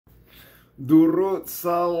Durut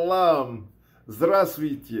salam.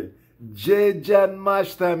 Здравствуйте.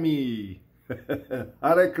 Jejanmashtami.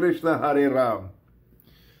 Hare Krishna, Hare Ram.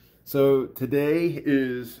 So today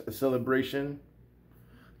is a celebration.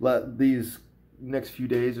 These next few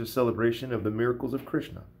days are a celebration of the miracles of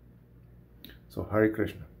Krishna. So Hare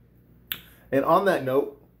Krishna. And on that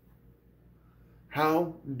note,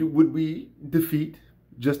 how would we defeat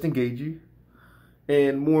Justin GAETHJE?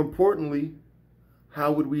 And more importantly,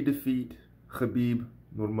 how would we defeat Khabib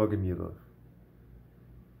Nurmagomedov?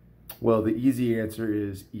 Well, the easy answer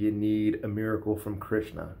is you need a miracle from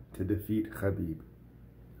Krishna to defeat Khabib.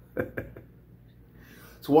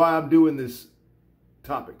 That's why I'm doing this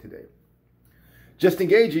topic today. Justin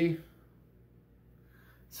GAETHJE,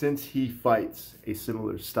 since he fights a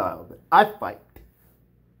similar style that I fight,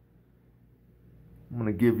 I'm going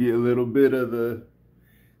to give you a little bit of the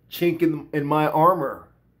chink in my armor.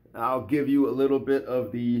 I'll give you a little bit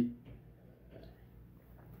of the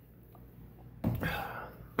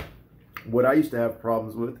what I used to have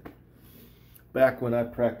problems with back when I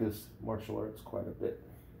practiced martial arts quite a bit.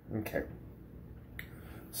 Okay.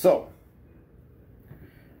 So,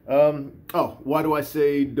 why do I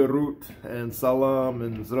say Darut and Salam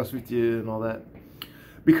and Здравствуйте and all that?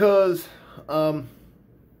 Because I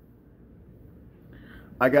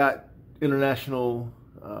got international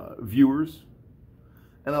viewers,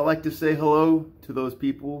 and I like to say hello to those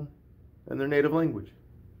people in their native language.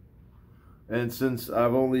 And since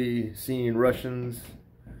I've only seen Russians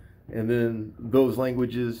and then those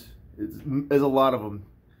languages, there's a lot of them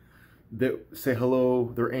that say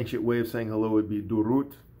hello. Their ancient way of saying hello would be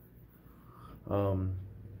Durut.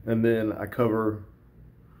 And then I cover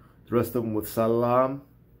the rest of them with Salam.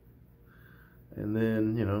 And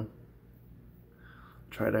then, you know,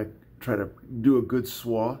 try to do a good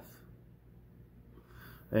swath.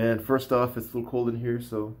 And first off, it's a little cold in here,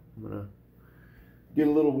 so I'm gonna get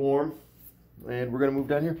a little warm, and we're gonna move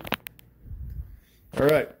down here. All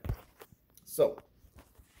right. So,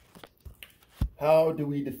 how do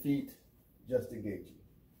we defeat Justin GAETHJE?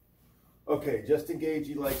 Okay, Justin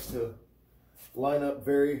GAETHJE likes to line up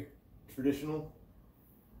very traditional,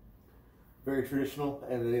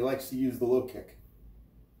 and then he likes to use the low kick.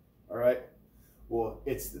 All right. Well,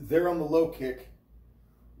 it's there on the low kick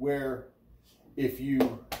where if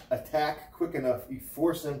you attack quick enough, you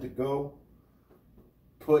force him to go,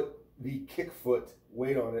 put the kick foot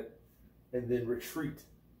weight on it, and then retreat.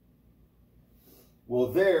 Well,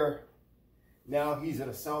 there, now he's in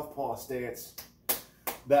a southpaw stance.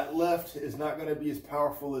 That left is not going to be as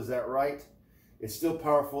powerful as that right. It's still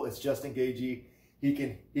powerful. It's Justin GAETHJE. He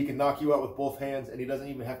can knock you out with both hands, and he doesn't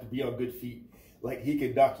even have to be on good feet. Like, he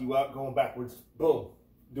can knock you out going backwards. Boom.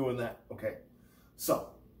 Doing that. Okay. So,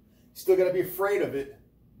 still got to be afraid of it,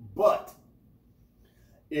 but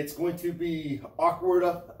it's going to be awkward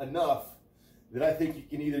enough that I think you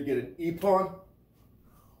can either get an ippon,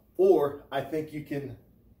 or I think you can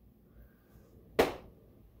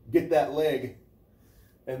get that leg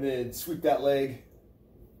and then sweep that leg,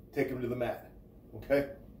 take him to the mat. Okay?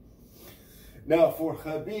 Now for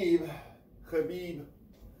Khabib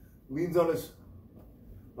leans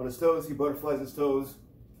on his toes, he butterflies his toes,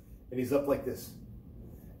 and he's up like this.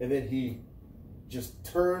 And then he just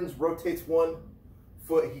turns, rotates one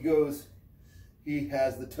foot. He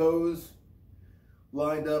has the toes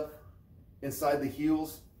lined up inside the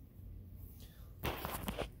heels.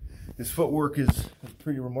 His footwork is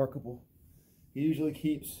pretty remarkable. He usually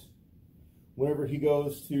keeps, whenever he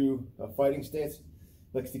goes to a fighting stance,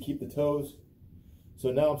 likes to keep the toes.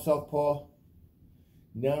 So now I'm southpaw.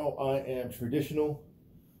 Now I am traditional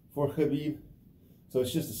for Khabib. So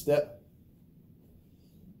it's just a step.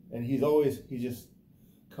 And he's just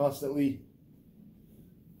constantly,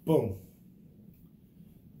 boom,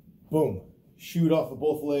 boom, shoot off of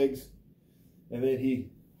both legs. And then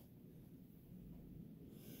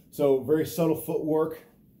so very subtle footwork.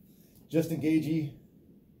 Justin GAETHJE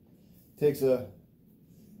takes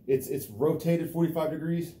it's rotated 45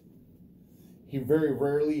 degrees. He very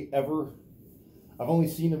rarely ever, I've only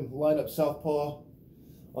seen him line up southpaw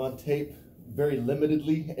on tape very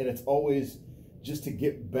limitedly, and it's always just to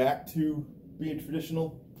get back to being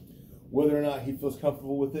traditional, whether or not he feels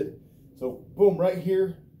comfortable with it. So boom, right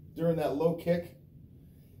here during that low kick,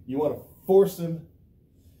 you want to force him,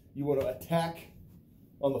 you want to attack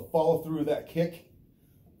on the follow through of that kick,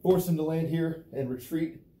 force him to land here and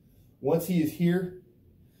retreat. Once he is here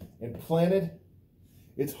and planted,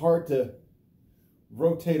 it's hard to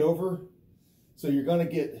rotate over, so you're gonna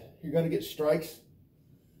get strikes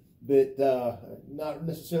that not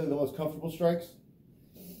necessarily the most comfortable strikes,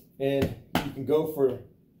 and you can go for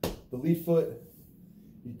the lead foot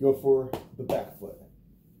you go for the back foot,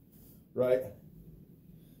 right?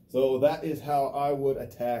 So that is how I would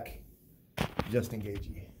attack Justin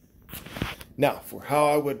GAETHJE. Now, for how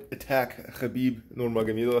I would attack Khabib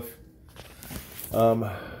Nurmagomedov,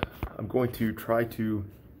 I'm going to try to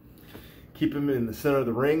keep him in the center of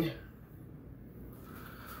the ring.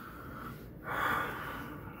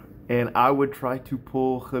 And I would try to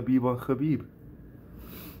pull Khabib on Khabib,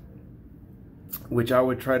 which I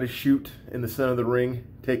would try to shoot in the center of the ring,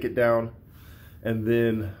 take it down, and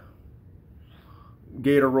then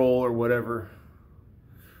gator roll or whatever.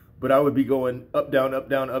 But I would be going up, down, up,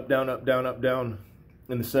 down, up, down, up, down, up, down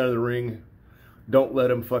in the center of the ring. Don't let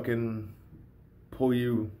him fucking pull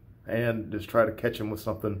you and just try to catch him with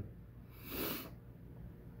something.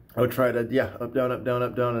 I would try to, yeah, up, down,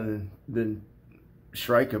 and then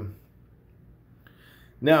strike him.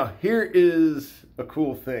 Now, here is a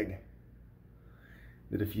cool thing.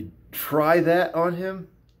 That if you try that on him,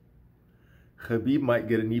 Khabib might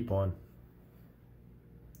get a knee on.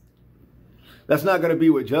 That's not going to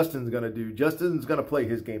be what Justin's going to do. Justin's going to play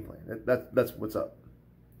his game plan. That's what's up.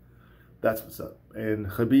 That's what's up. And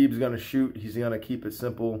Khabib's going to shoot. He's going to keep it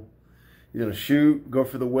simple. He's going to shoot, go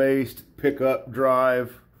for the waist, pick up,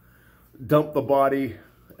 drive, dump the body,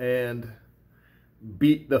 and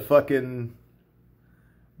beat the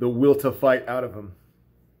will to fight out of him.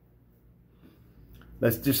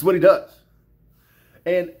 That's just what he does.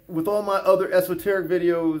 And with all my other esoteric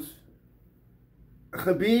videos,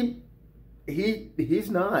 Khabib, he's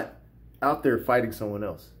not out there fighting someone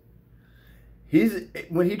else.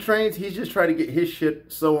 When he trains, he's just trying to get his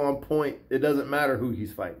shit so on point, it doesn't matter who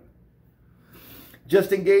he's fighting.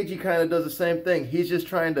 Justin GAETHJE kind of does the same thing. He's just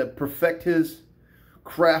trying to perfect his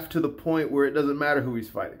craft to the point where it doesn't matter who he's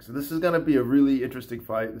fighting. So this is going to be a really interesting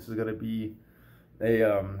fight. This is going to be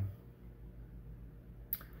a,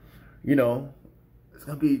 you know, it's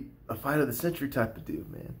going to be a fight of the century type of deal,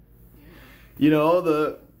 man. You know,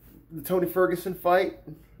 the Tony Ferguson fight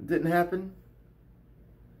didn't happen.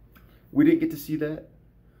 We didn't get to see that.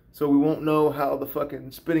 So we won't know how the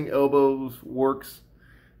fucking spinning elbows works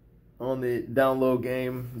on the down low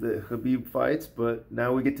game that Khabib fights. But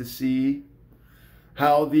now we get to see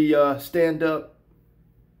how the stand-up,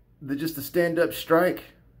 just the stand-up strike,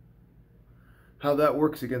 how that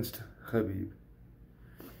works against Khabib.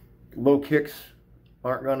 Low kicks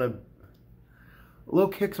aren't gonna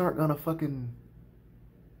fucking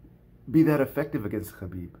be that effective against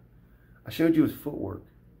Khabib. I showed you his footwork.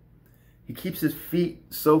 He keeps his feet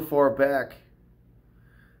so far back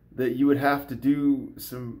that you would have to do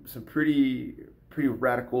some pretty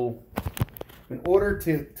radical. In order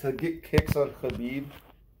to get kicks on Khabib,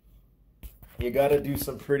 you got to do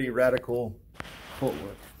some pretty radical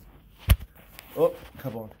footwork. Oh,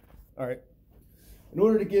 come on. All right. In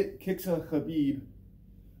order to get kicks on Khabib,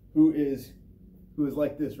 who is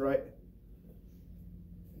like this, right?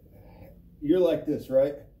 You're like this,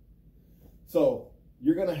 right? So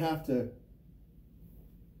you're going to have to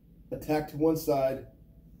attack to one side,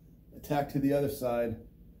 attack to the other side,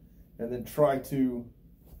 and then try to,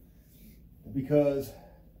 because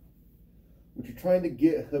what you're trying to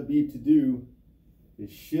get Khabib to do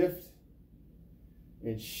is shift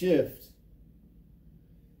and shift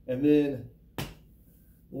and then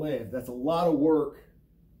land. That's a lot of work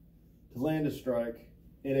to land a strike.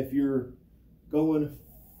 And if you're going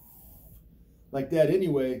like that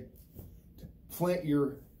anyway, to plant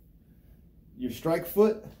your strike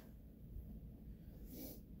foot,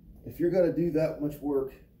 if you're going to do that much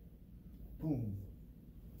work, boom,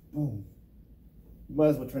 boom, you might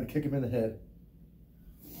as well try to kick him in the head.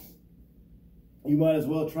 You might as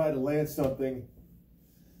well try to land something,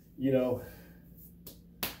 you know,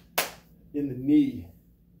 in the knee,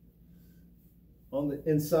 on the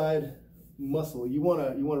inside muscle. You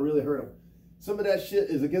wanna really hurt him. Some of that shit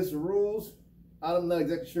is against the rules. I'm not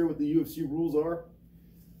exactly sure what the UFC rules are,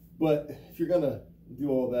 but if you're gonna do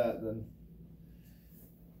all that, then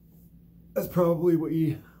that's probably what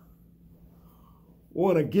you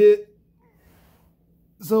want to get.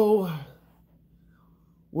 So,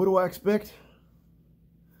 what do I expect?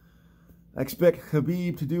 I expect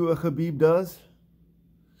Khabib to do what Khabib does.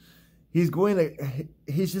 He's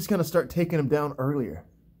just going to start taking him down earlier.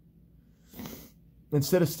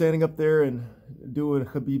 Instead of standing up there and doing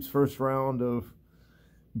Khabib's first round of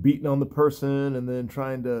beating on the person and then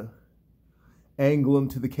trying to angle him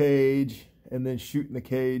to the cage and then shooting the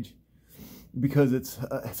cage, because it's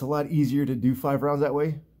a lot easier to do 5 rounds that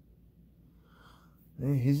way.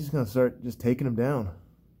 He's just going to start just taking him down.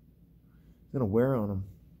 He's going to wear on him.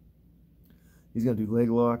 He's going to do leg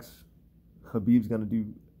locks. Khabib's going to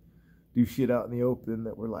do shit out in the open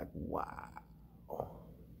that we're like, wow.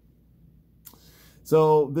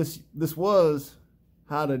 So this was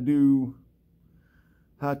how to defeat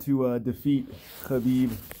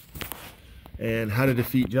Khabib and how to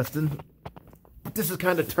defeat Justin. But this has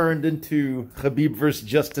kind of turned into Khabib versus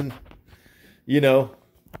Justin, you know,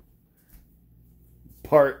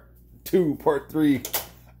 part 2, part 3.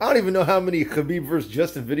 I don't even know how many Khabib versus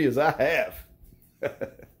Justin videos I have.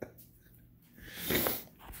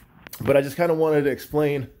 But I just kind of wanted to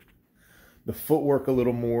explain the footwork a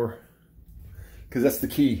little more, because that's the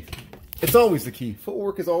key. It's always the key.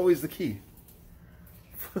 Footwork is always the key.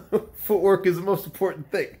 Footwork is the most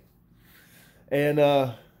important thing. And,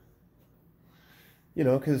 you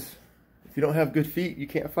know, because if you don't have good feet, you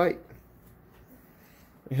can't fight.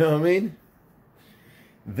 You know what I mean?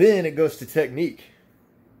 Then it goes to technique.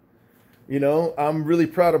 You know, I'm really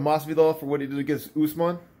proud of Masvidal for what he did against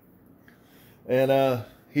Usman. And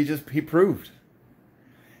he proved.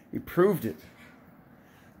 He proved it.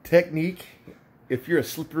 Technique, if you're a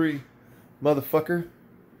slippery motherfucker,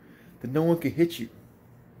 then no one can hit you.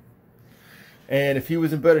 And if he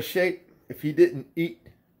was in better shape, if he didn't eat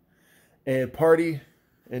and party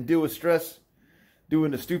and deal with stress,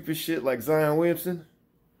 doing the stupid shit like Zion Williamson,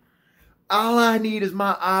 all I need is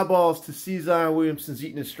my eyeballs to see Zion Williamson's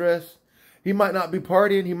eating his stress. He might not be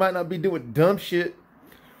partying, he might not be doing dumb shit,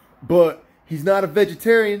 but he's not a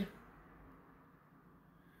vegetarian.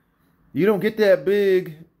 You don't get that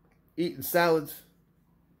big eating salads.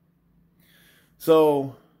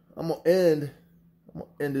 So I'm gonna end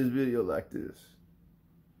this video like this,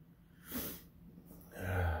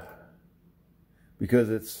 because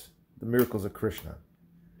it's the miracles of Krishna.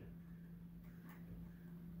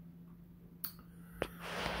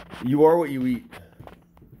 You are what you eat.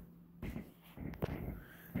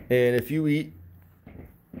 And if you eat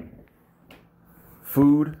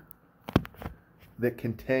food that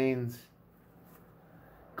contains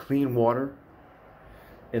clean water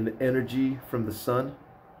and the energy from the sun,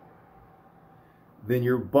 then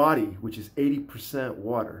your body, which is 80%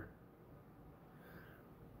 water,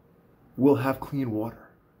 will have clean water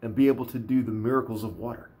and be able to do the miracles of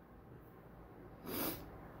water.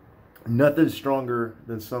 Nothing stronger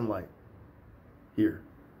than sunlight here.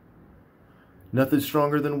 Nothing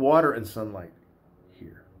stronger than water and sunlight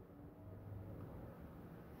here.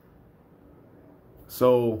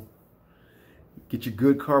 So get your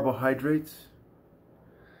good carbohydrates.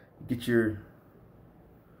 Get your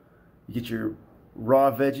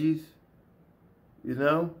raw veggies, you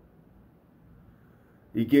know?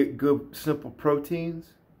 You get good simple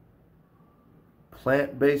proteins,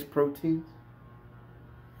 plant-based proteins.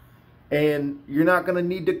 And you're not going to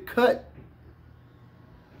need to cut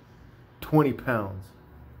 20 pounds.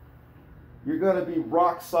 You're going to be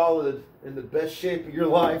rock solid in the best shape of your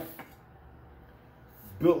life,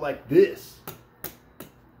 built like this.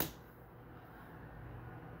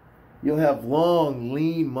 You'll have long,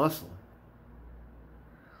 lean muscle.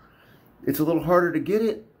 It's a little harder to get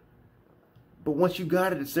it, but once you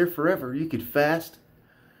got it, it's there forever. You could fast,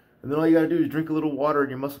 and then all you got to do is drink a little water and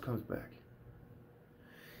your muscle comes back.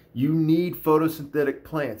 You need photosynthetic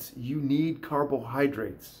plants. You need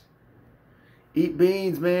carbohydrates. Eat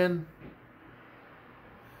beans, man.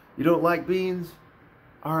 You don't like beans?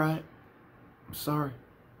 All right. I'm sorry.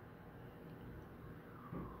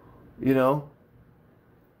 You know,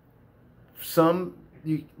 some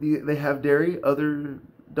they have dairy, others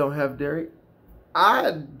don't have dairy.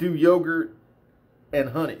 I do yogurt and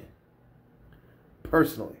honey,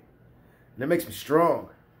 personally. And it makes me strong.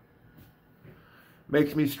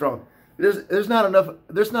 Makes me strong. There's not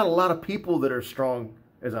a lot of people that are strong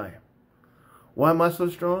as I am. Why am I so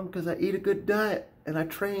strong? Because I eat a good diet and I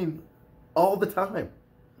train all the time.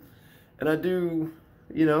 And I do,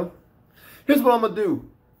 you know, here's what I'm gonna do.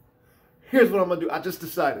 Here's what I'm gonna do. I just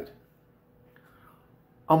decided.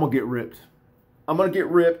 I'm gonna get ripped. I'm gonna get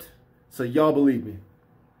ripped so y'all believe me.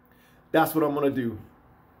 That's what I'm gonna do.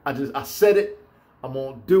 I said it. I'm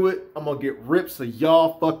gonna do it. I'm gonna get ripped so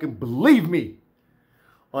y'all fucking believe me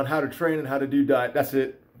on how to train and how to do diet. That's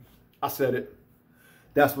it. I said it.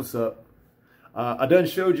 That's what's up. I done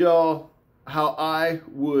showed y'all how I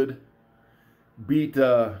would beat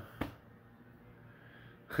Khabib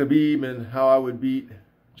and how I would beat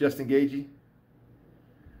Justin GAETHJE.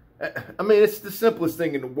 I mean, it's the simplest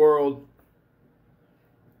thing in the world.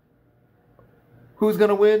 Who's going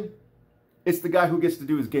to win? It's the guy who gets to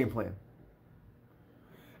do his game plan.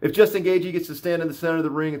 If Justin GAETHJE gets to stand in the center of the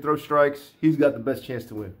ring and throw strikes, he's got the best chance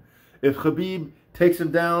to win. If Khabib takes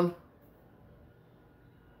him down,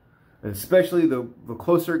 and especially the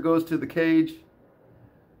closer it goes to the cage,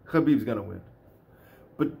 Khabib's going to win.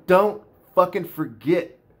 But don't fucking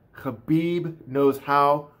forget, Khabib knows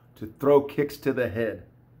how to throw kicks to the head.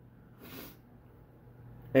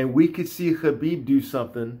 And we could see Khabib do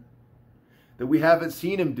something that we haven't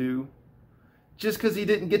seen him do just because he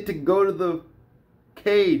didn't get to go to the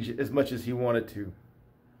cage as much as he wanted to.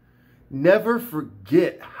 Never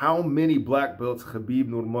forget how many black belts Khabib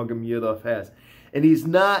Nurmagomedov has. And he's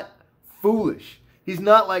not foolish. He's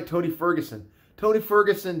not like Tony Ferguson. Tony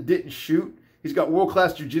Ferguson didn't shoot. He's got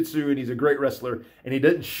world-class jiu-jitsu and he's a great wrestler. And he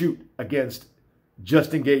didn't shoot against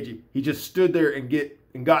Justin GAETHJE. He just stood there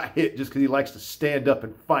and got hit just because he likes to stand up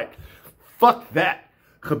and fight. Fuck that.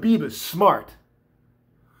 Khabib is smart.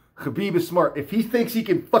 Khabib is smart. If he thinks he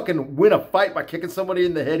can fucking win a fight by kicking somebody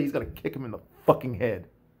in the head, he's going to kick him in the fucking head.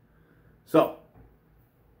 So,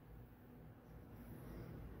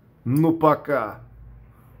 ну пока.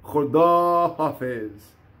 Khoda Hafiz.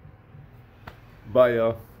 Bye,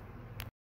 y'all.